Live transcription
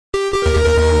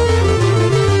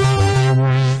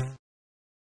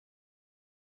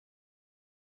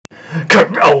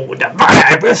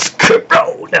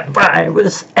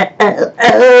coronavirus.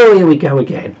 Oh, here we go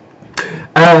again.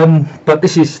 But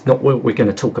this is not what we're going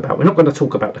to talk about. We're not going to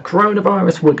talk about the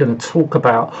coronavirus. We're going to talk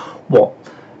about what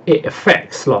it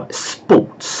affects, like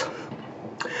sports.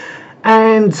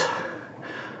 And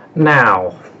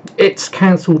now it's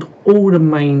cancelled all the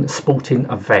main sporting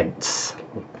events.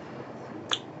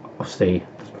 Obviously,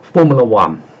 Formula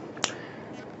 1,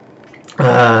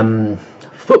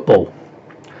 football.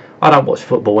 I don't watch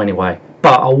football anyway,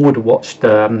 but I would have watched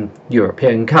the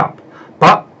European Cup.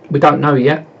 But we don't know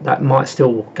yet. That might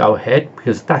still go ahead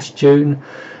because that's June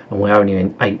and we're only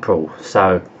in April.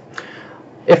 So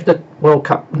if the World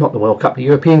Cup, not the World Cup, the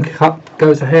European Cup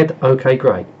goes ahead, okay,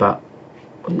 great. But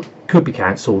could be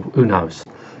cancelled, who knows.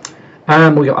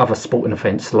 We got other sporting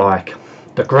events like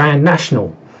the Grand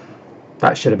National.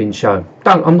 That should have been shown.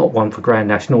 I'm not one for Grand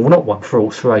National. We're not one for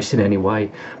horse racing anyway.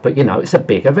 But you know, it's a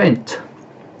big event.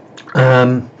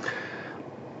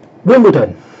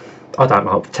 Wimbledon. I don't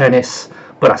like tennis,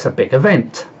 but that's a big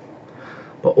event.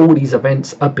 But all these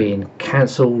events are being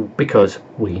cancelled because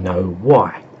we know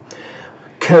why.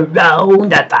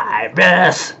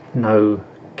 Coronavirus. No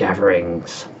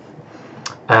gatherings.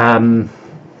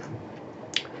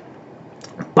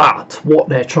 But what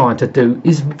they're trying to do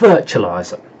is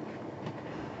virtualise them.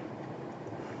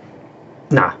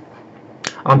 Nah,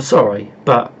 I'm sorry,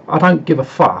 but I don't give a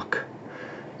fuck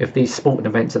if these sporting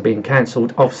events are being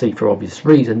cancelled, obviously for obvious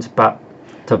reasons, but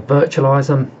to virtualise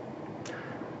them,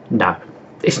 no,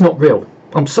 it's not real.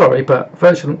 I'm sorry, but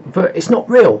it's not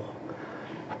real.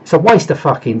 It's a waste of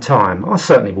fucking time. I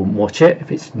certainly wouldn't watch it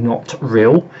if it's not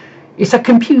real. It's a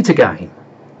computer game.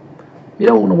 You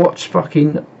don't want to watch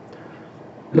fucking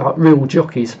like real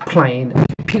jockeys playing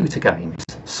computer games.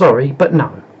 Sorry, but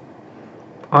no.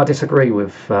 I disagree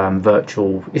with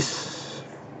televising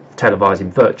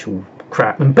virtual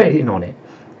crap and betting on it.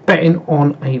 Betting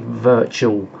on a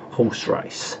virtual horse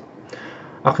race.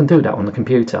 I can do that on the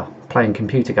computer, playing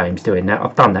computer games, doing that.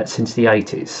 I've done that since the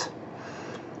 80s.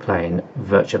 Playing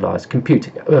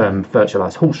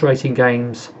virtualised horse racing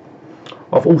games,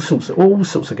 of all sorts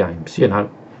of games, you know.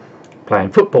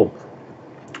 Playing football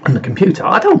on the computer.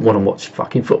 I don't want to watch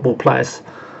fucking football players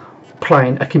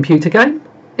playing a computer game.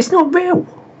 It's not real.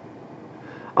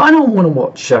 I don't want to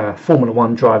watch Formula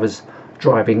 1 drivers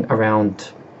driving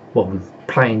around, well,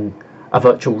 playing a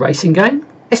virtual racing game.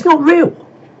 It's not real.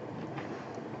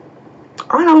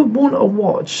 I don't want to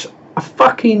watch a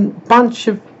fucking bunch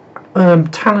of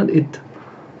talented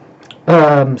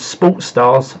sports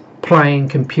stars playing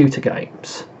computer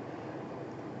games.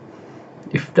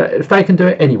 If they can do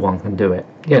it, anyone can do it.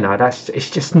 You know, it's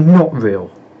just not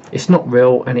real. It's not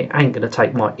real, and it ain't going to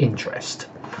take my interest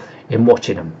in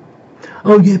watching them.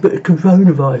 Oh yeah, but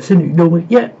coronavirus, isn't it? No,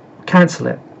 yeah, cancel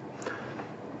it.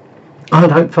 I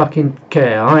don't fucking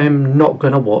care. I am not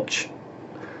going to watch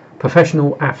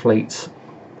professional athletes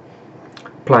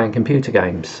playing computer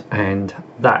games, and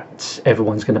that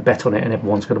everyone's going to bet on it and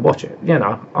everyone's going to watch it. You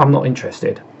know, I'm not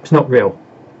interested. It's not real.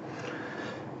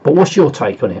 But what's your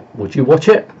take on it? Would you watch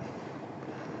it?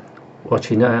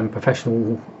 Watching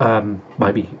professional,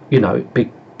 maybe, you know,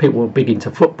 big people big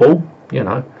into football, you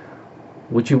know.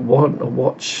 Would you want to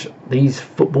watch these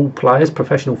football players,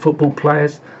 professional football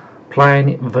players, playing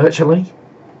it virtually?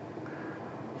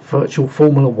 Virtual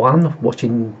Formula 1,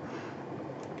 watching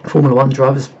Formula 1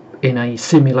 drivers in a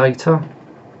simulator?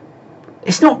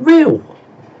 It's not real.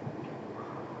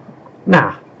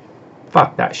 Nah,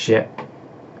 fuck that shit.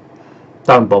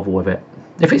 Don't bother with it.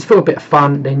 If it's for a bit of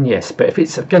fun, then yes. But if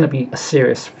it's going to be a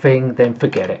serious thing, then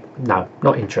forget it. No,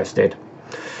 not interested.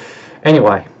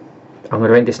 Anyway, I'm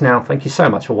going to end this now. Thank you so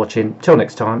much for watching. Till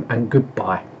next time, and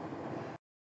goodbye.